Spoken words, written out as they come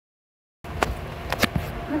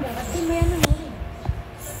Where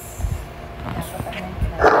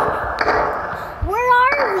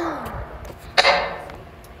are we?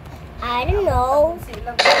 I don't know.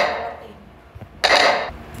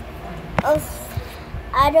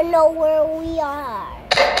 I don't know where we are.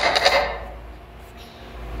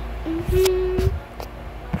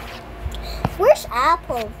 Where's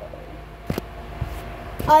Apple?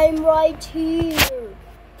 I'm right here.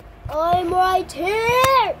 I'm right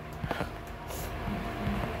here.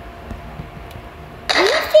 Do you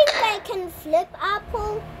think I can flip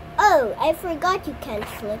Apple? Oh, I forgot you can't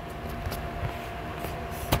flip.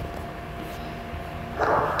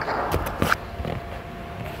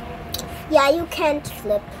 Yeah, you can't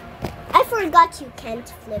flip. I forgot you can't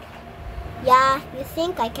flip. Yeah, you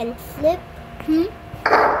think I can flip?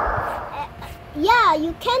 Yeah,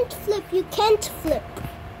 you can't flip. You can't flip.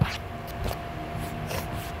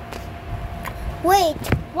 Wait,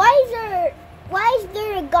 why is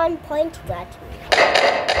there a gun pointed at me?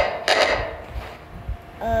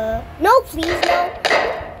 No, please, no.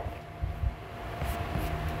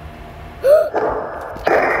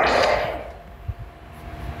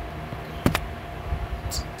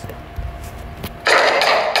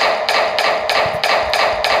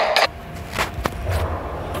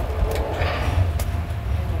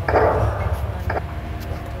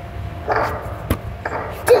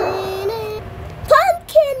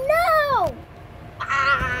 Pumpkin, no!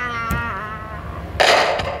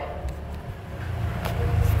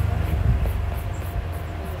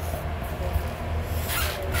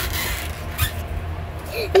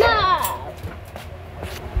 No!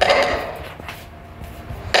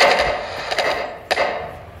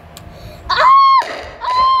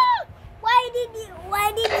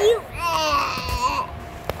 Why did you? No!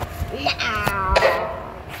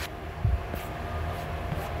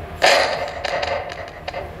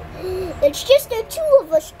 It's just the two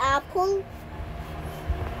of us, Apple.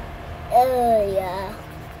 Yeah.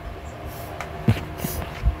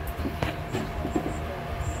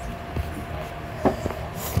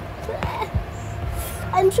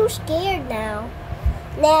 I'm so scared now.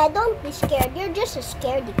 Nah, don't be scared. You're just a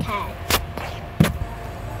scaredy cat.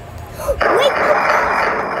 Wait!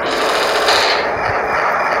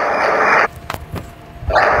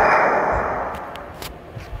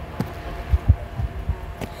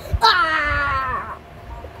 Ah!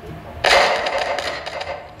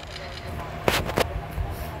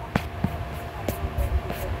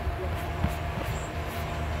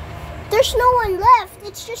 There's no one left.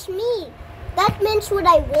 It's just me. That means would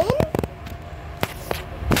I win?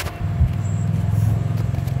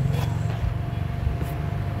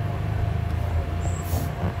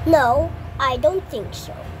 No, I don't think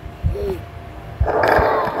so.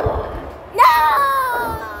 No!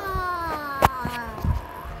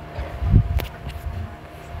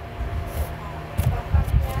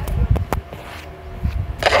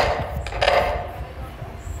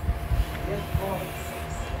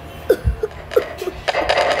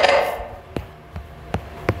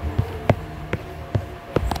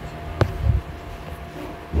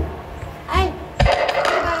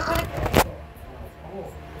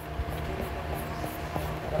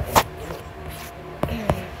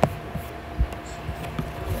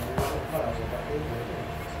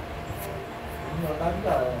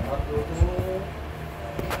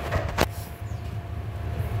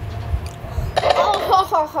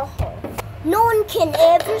 No one can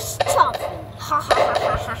ever stop me. Ha ha ha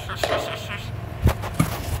ha ha ha ha ha.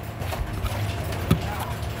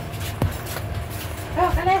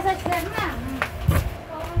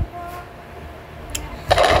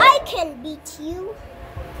 I can beat you.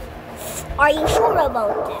 Are you sure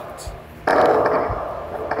about that?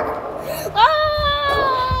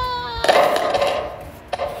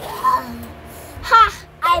 Ha!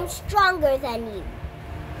 I'm stronger than you.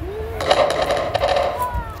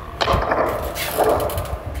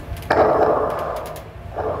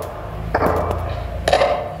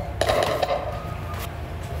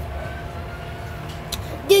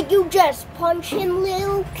 Did you just punch him,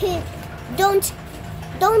 little kid? Don't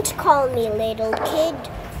call me little kid.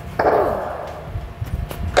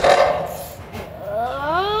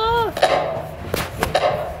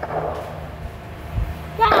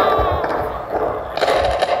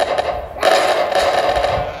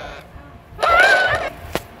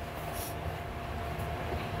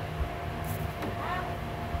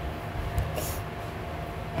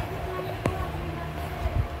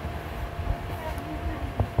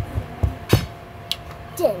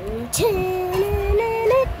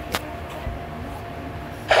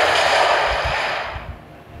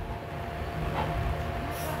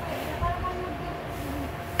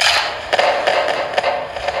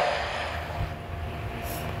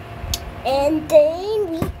 then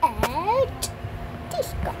we add this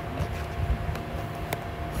guy.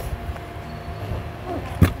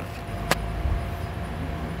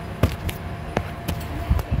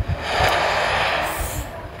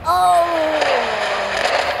 Oh,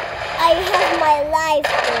 I have my life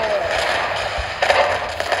goal.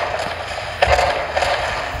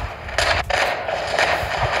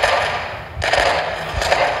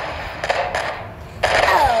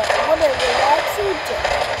 Oh, what a relaxing day.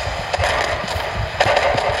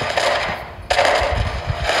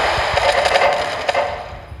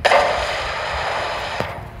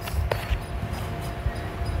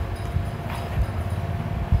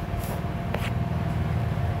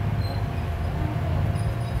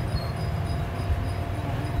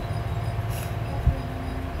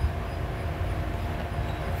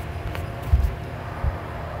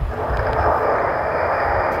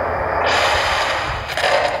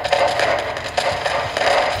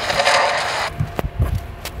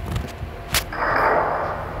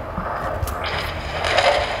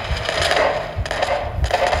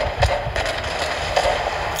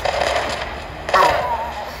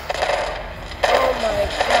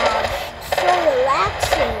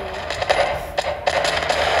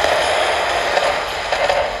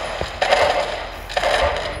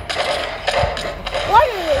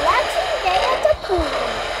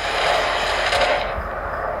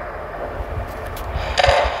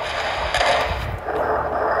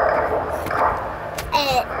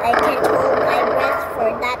 I can't hold my breath for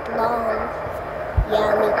that long. Yeah,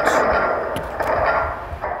 me too.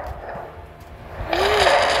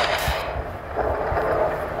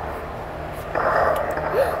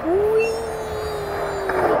 Whee!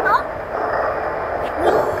 Oh.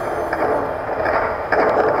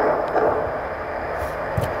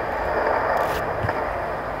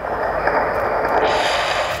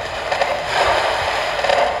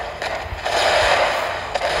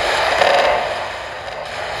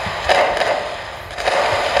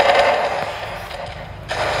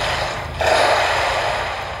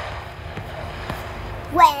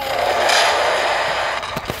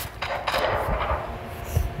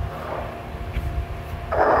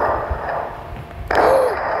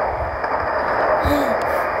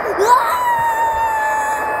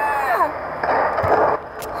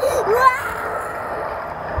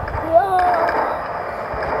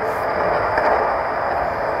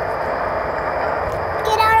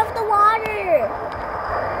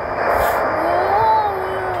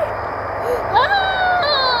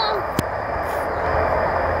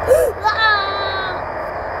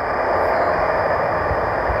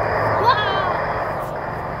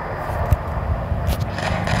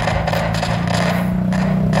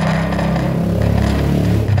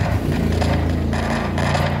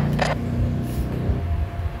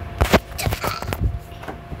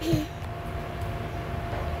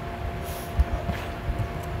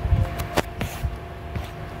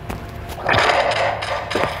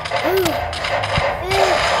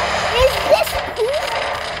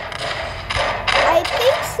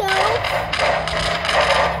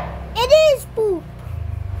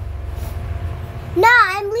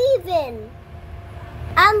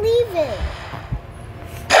 I'm leaving.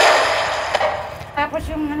 Tapos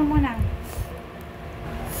yung ano mo na.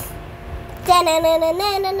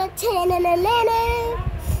 Ta-na-na-na-na-na-na, ta-na-na-na-na.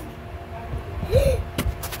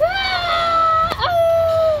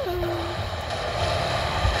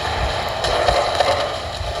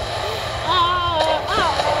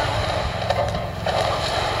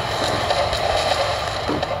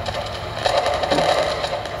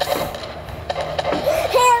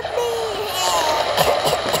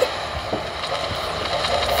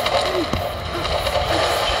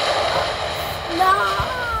 No!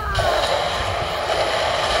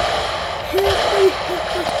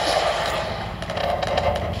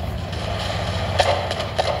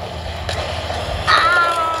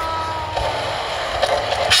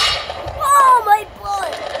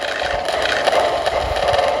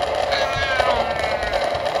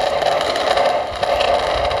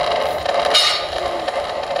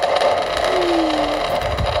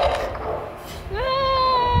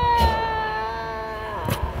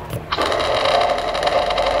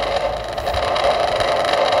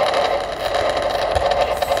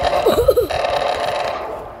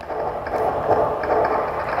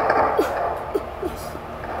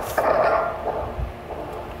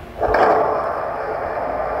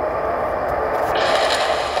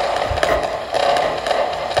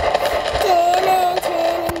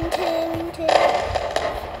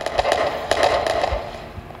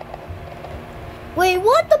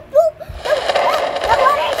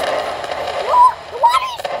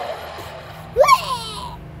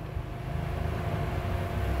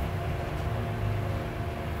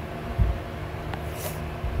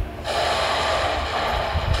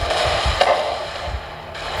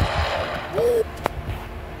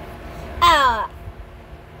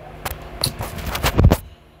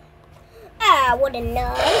 the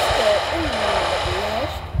knife.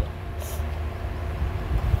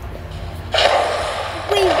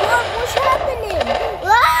 Wait, what's happening?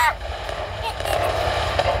 Ah!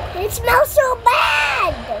 It smells so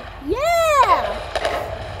bad. Yeah.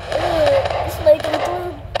 It's like I'm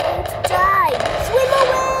going to die. Swim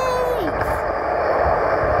away.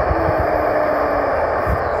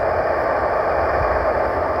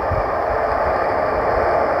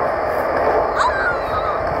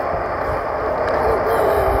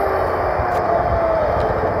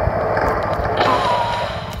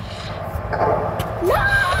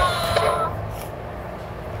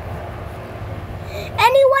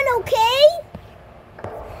 Anyone okay?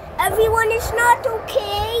 Everyone is not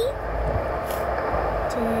okay?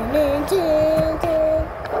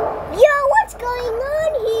 Yo, what's going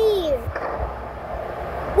on here?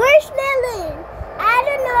 Where's Melon? I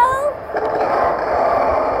don't know.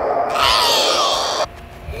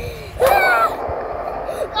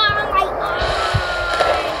 Oh my God.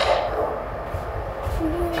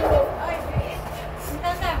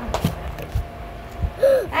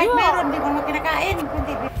 Ay, meron, di mo kinakain.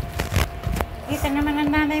 Kita naman ang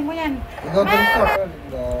nanay mo yan. Ikaw din po.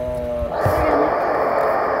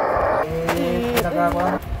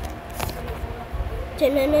 Pinagawa. So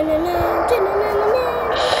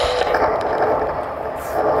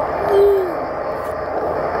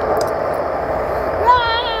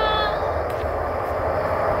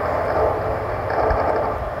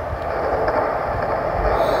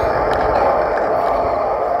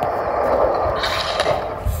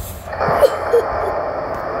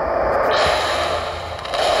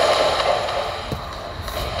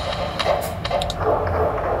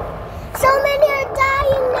many are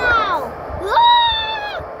dying now.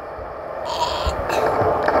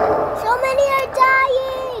 So many are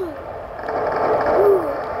dying.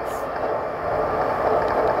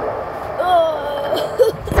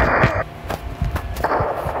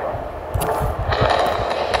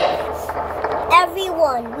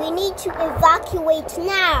 Everyone, we need to evacuate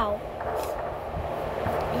now.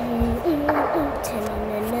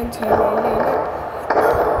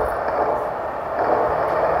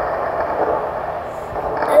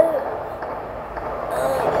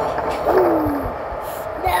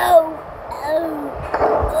 No.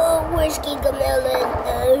 Oh, where's Gigamelon?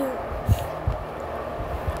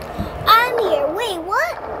 I'm here. Wait,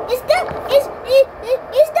 what? Is the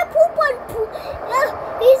poop on pool?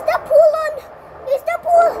 Is the pool on? Is the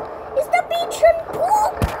pool? Is the beach on pool?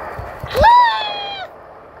 Ah!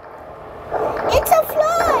 It's a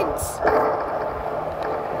flood.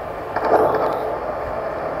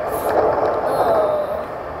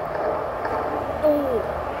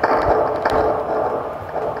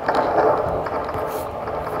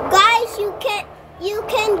 Guys, you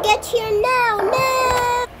can get here now.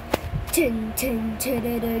 Tin tin tin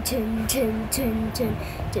tin tin tin tin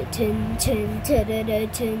tin tin tin tin tin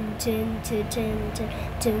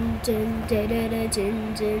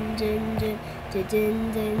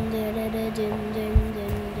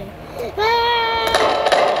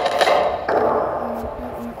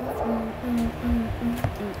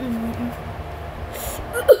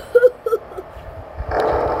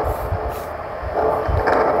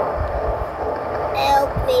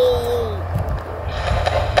Help me.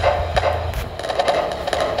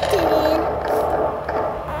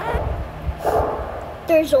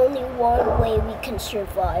 There's only one way we can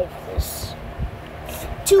survive this.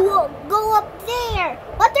 To go up there.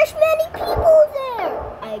 But there's many people there.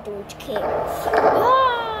 I don't care.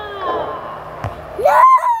 Ah! No!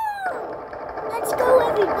 Let's go,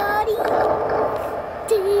 everybody.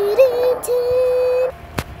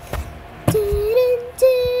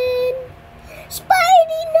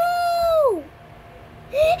 Spidey, no!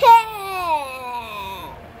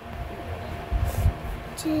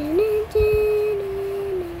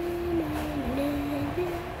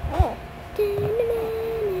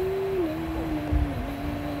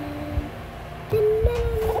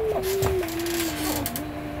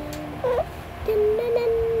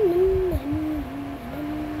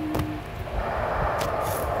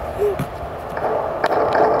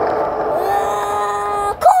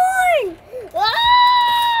 Corn!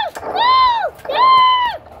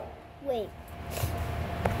 Wait.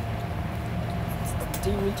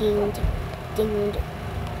 Ding ding ding ding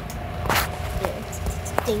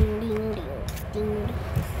ding ding ding ding.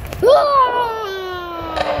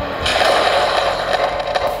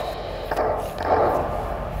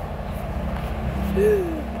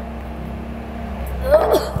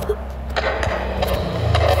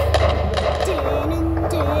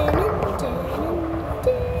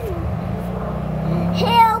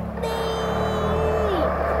 Help me!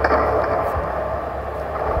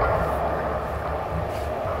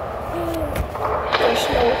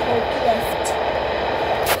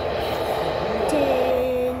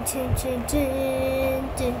 Everybody,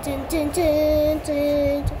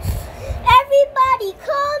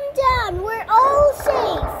 calm down. We're all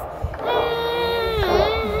safe.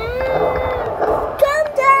 Calm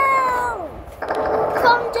down.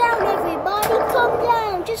 Calm down, everybody. Calm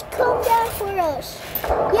down. Just calm down for us.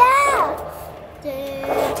 Yeah.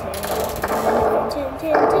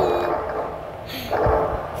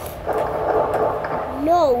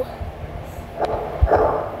 No.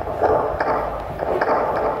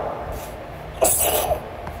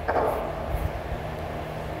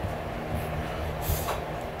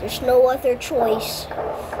 There's no other choice.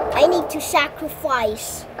 I need to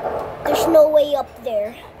sacrifice. There's no way up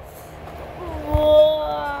there.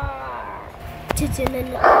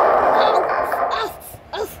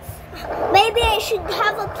 Maybe I should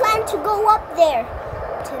have a plan to go up there.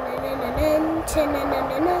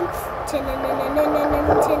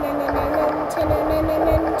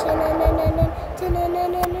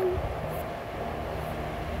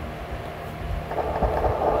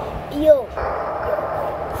 Yo.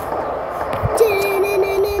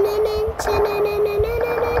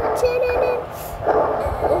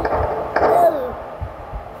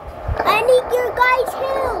 I need your guys'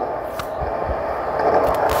 help.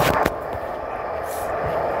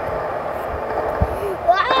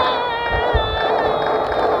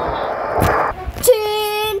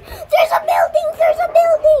 There's a building. There's a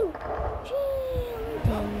building.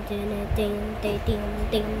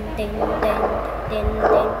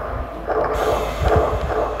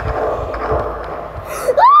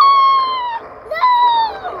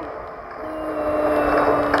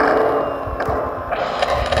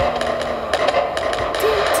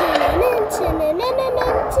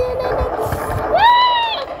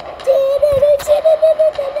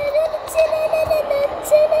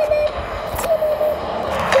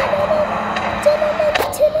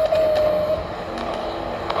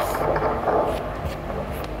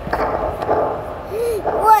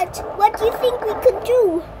 What do you think we could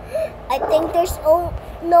do? I think there's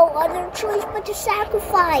no other choice but to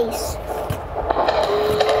sacrifice.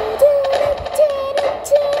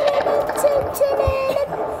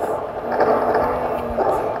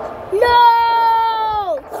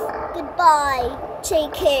 No! Goodbye.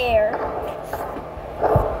 Take care.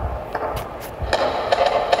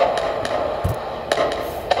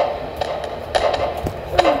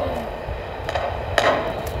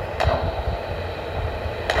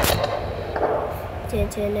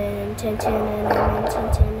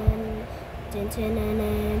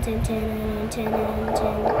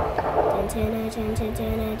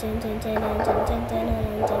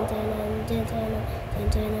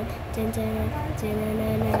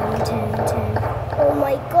 Oh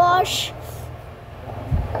my gosh.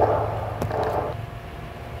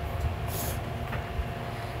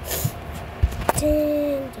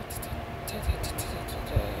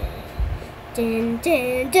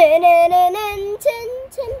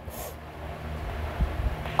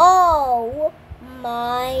 Oh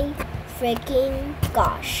my freaking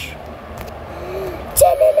gosh.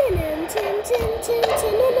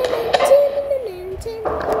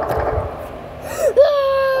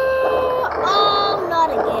 Oh, not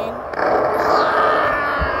again.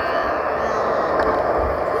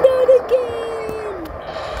 Not again.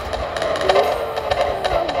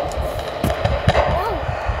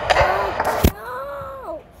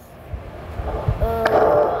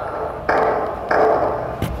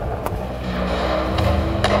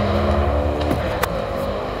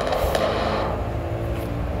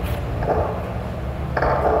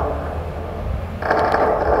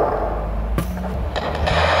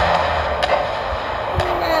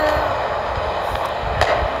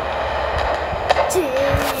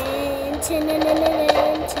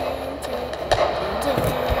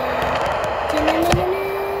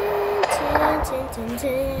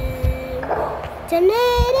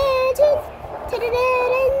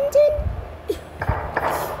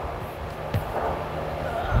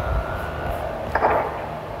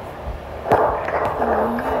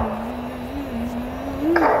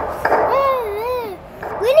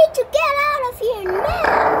 We need to get out of here now.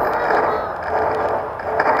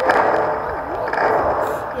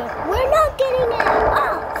 We're not getting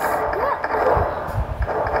out.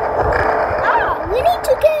 We need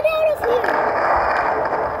to get out of here.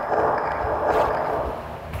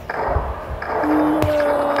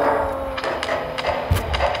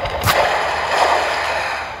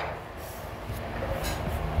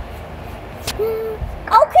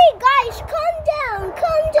 Okay, guys, calm down.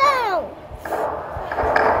 Calm down.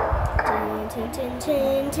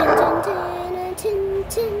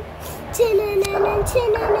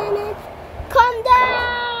 Calm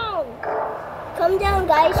down. Calm Come down,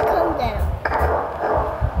 guys. Come down.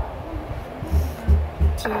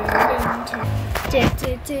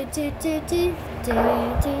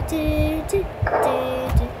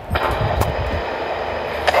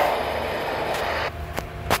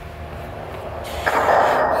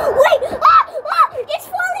 Wait! It's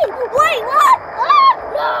falling! Wait, what?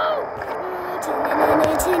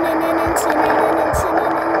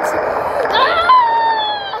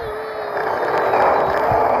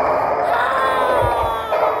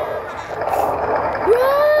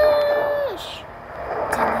 Rush!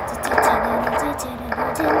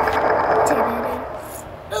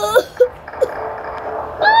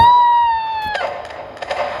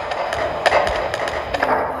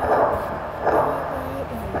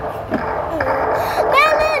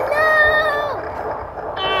 Melon, no!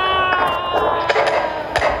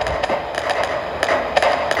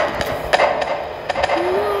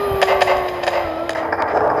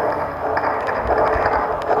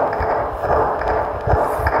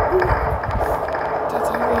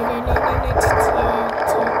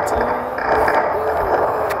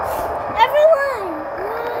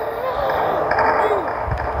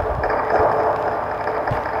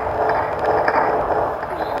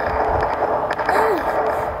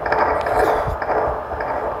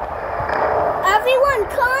 Everyone,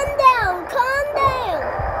 calm down, calm down.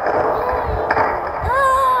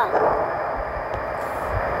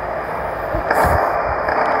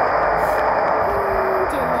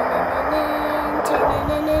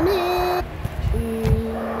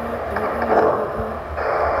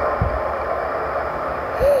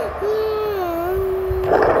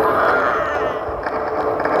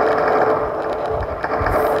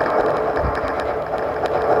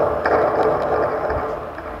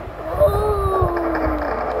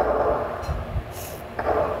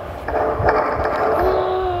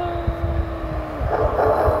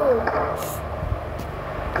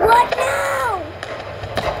 What now?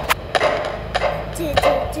 Get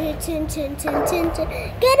up!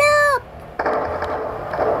 Get up!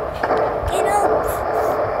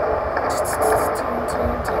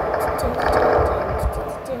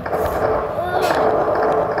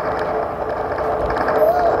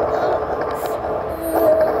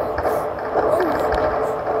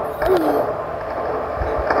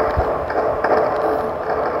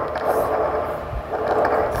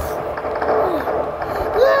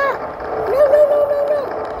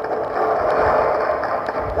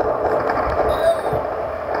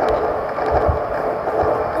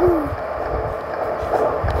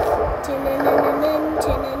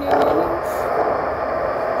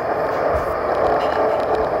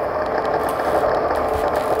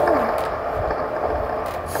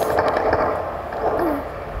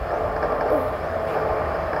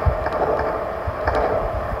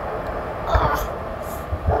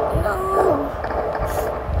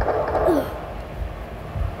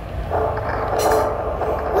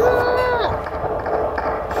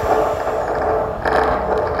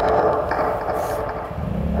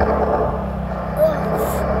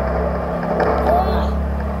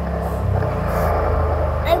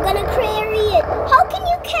 I'm gonna carry it. How can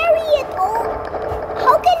you carry it? Oh,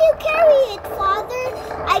 how can you carry it, Father?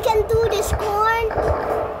 I can do this, corn.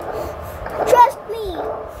 Trust me.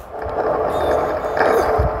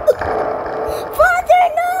 Father,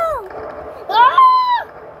 no! Ah!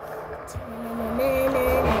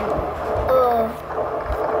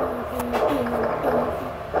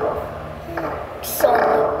 Son,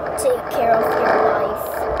 take care of your life.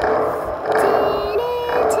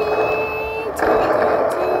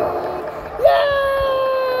 No!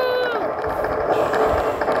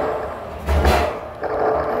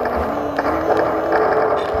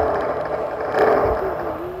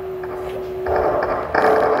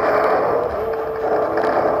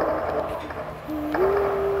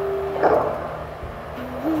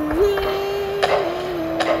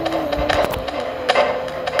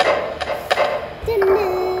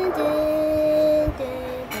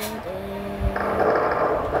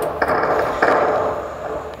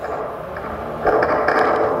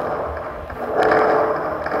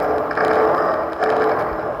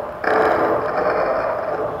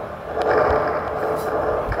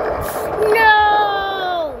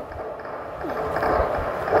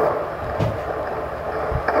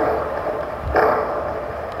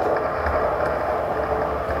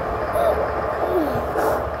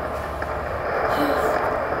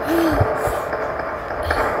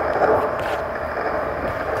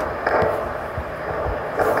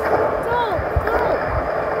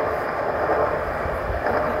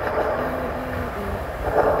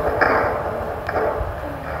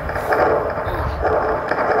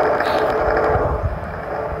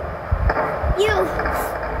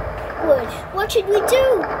 Good. What should we do?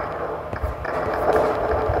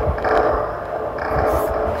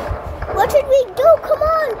 What should we do? Come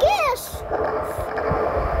on, guess.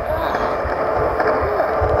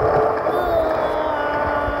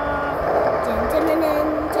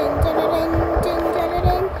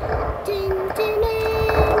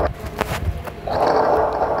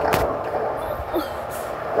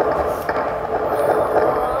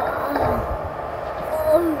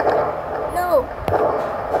 No.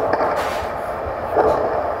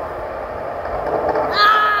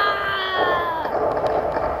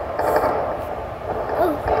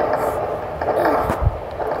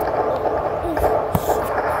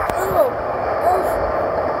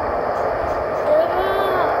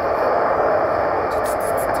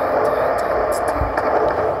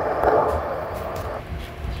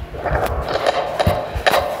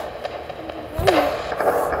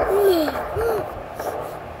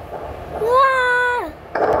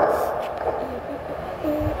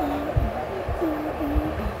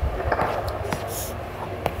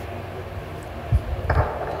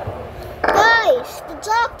 Guys, the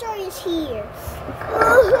doctor is here.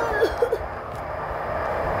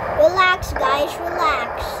 Relax, guys,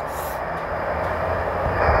 relax.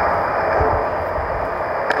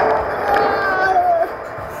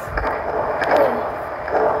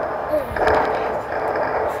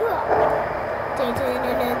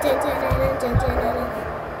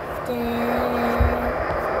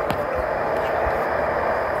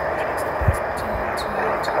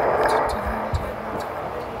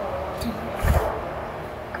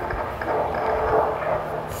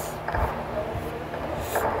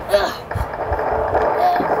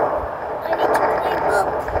 I need to climb up.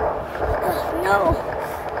 No.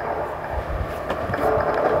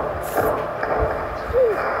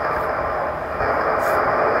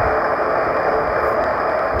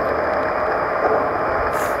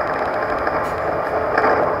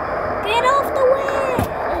 Get off the way.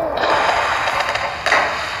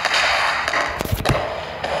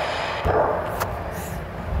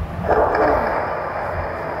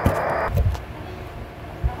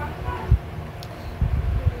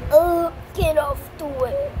 Get off the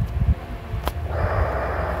way.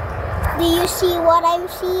 Do you see what I'm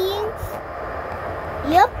seeing?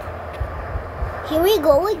 Yep. Here we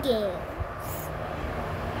go again.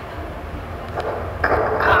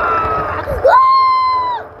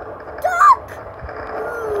 Duck!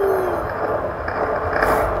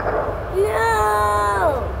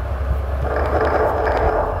 No!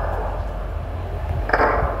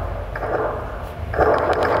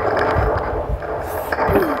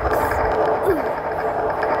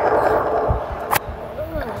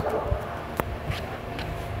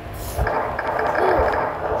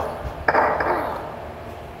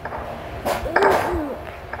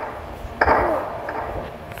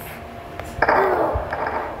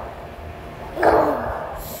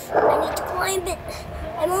 Climb it.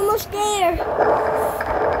 I'm almost there.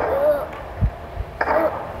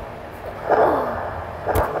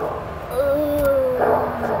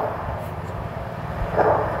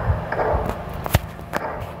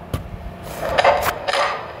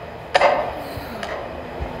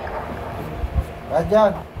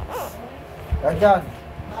 Rajan. Rajan.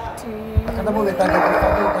 Kata mo kita dito sa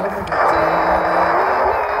dito.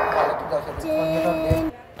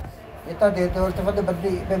 Kita dito sa de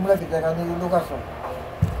bandi pe mula kita kan ni lugar so.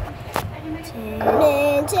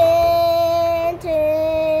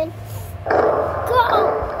 Go.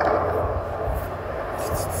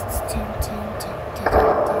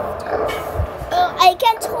 I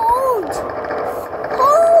can't hold.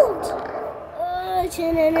 Hold. Hold.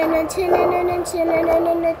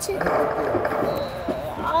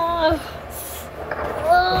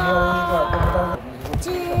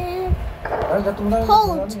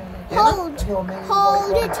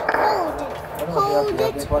 Hold it, hold it, hold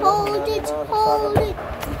it, hold it, hold it.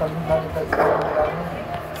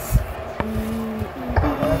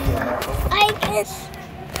 I can't.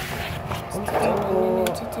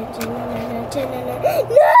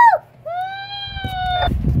 No!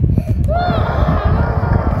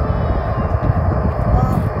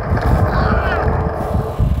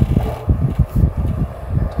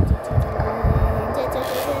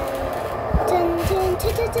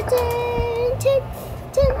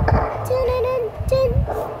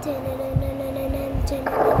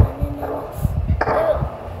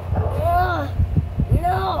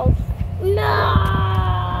 No! No!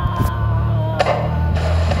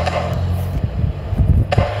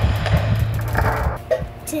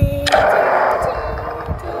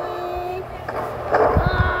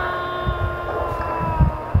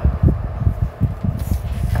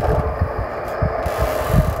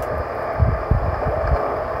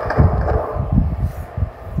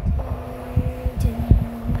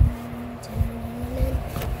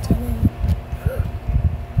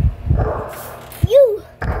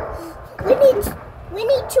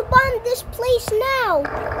 place now.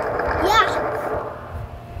 Yeah.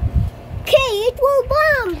 Okay, it will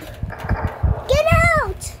bomb. Get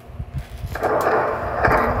out.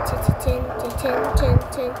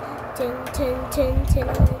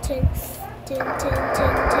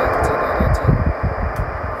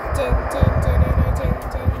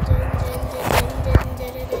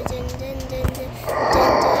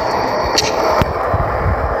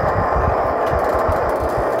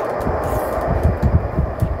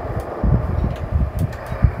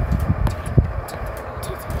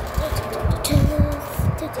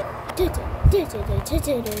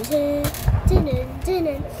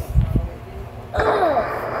 Dun